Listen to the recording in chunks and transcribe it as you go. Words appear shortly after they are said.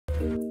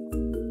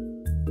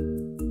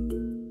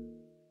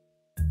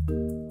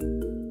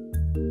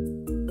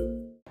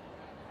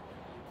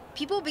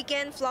People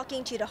began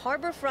flocking to the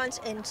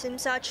harbourfront in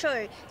Tsim Sha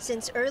Tsui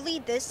since early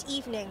this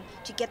evening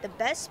to get the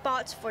best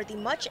spots for the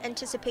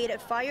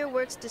much-anticipated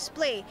fireworks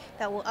display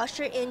that will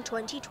usher in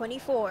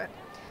 2024.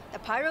 The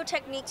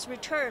pyrotechnics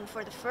return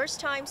for the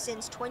first time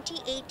since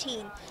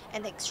 2018,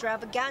 and the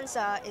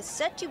extravaganza is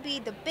set to be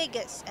the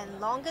biggest and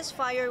longest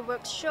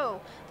fireworks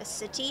show the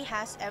city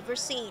has ever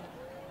seen.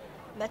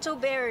 Metal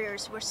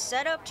barriers were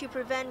set up to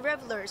prevent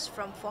revelers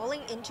from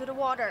falling into the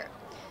water.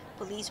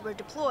 Police were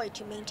deployed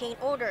to maintain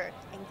order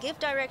and give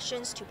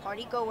directions to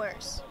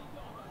partygoers.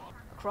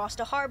 Across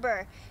the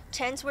harbor,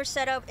 tents were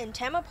set up in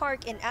Tema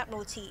Park in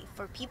Admiralty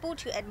for people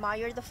to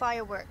admire the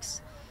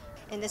fireworks.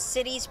 In the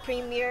city's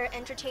premier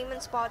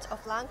entertainment spot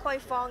of Lan Kwai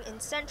Fong in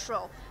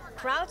Central,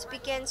 crowds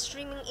began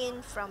streaming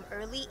in from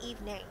early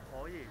evening.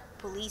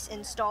 Police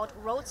installed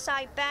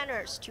roadside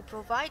banners to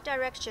provide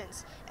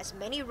directions as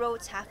many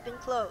roads have been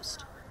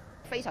closed.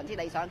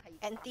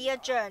 And Thea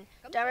Zhen,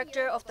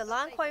 director of the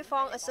Lan Kwai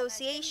Fong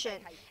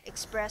Association,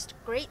 expressed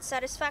great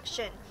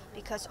satisfaction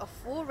because of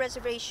full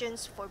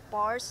reservations for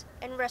bars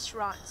and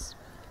restaurants.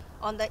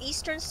 On the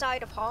eastern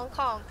side of Hong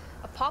Kong,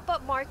 a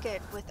pop-up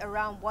market with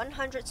around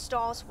 100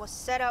 stalls was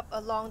set up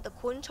along the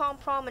Kwun Tong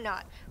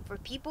Promenade for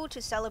people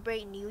to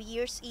celebrate New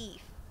Year's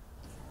Eve.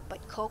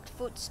 But cooked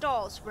food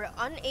stalls were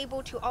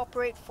unable to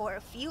operate for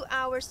a few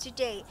hours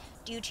today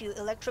due to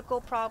electrical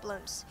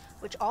problems,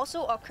 which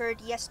also occurred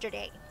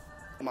yesterday.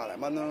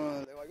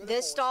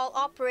 This stall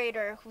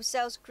operator, who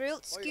sells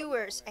grilled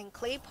skewers and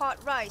clay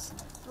pot rice,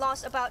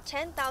 lost about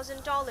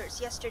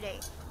 $10,000 yesterday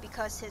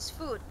because his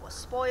food was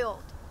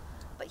spoiled.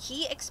 But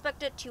he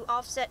expected to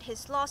offset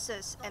his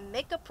losses and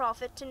make a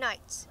profit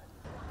tonight.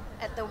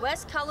 At the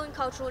West Kowloon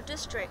Cultural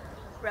District,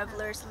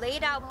 revelers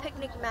laid out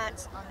picnic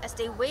mats as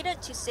they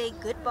waited to say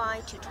goodbye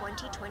to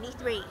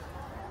 2023.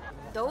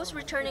 Those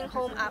returning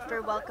home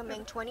after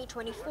welcoming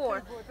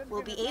 2024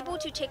 will be able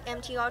to take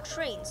MTR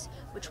trains,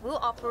 which will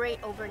operate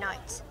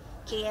overnight.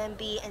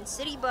 KMB and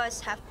Citybus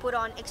have put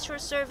on extra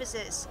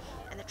services,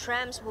 and the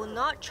trams will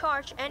not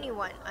charge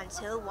anyone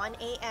until 1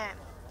 a.m.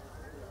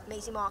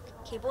 Maisie Mock,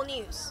 Cable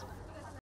News.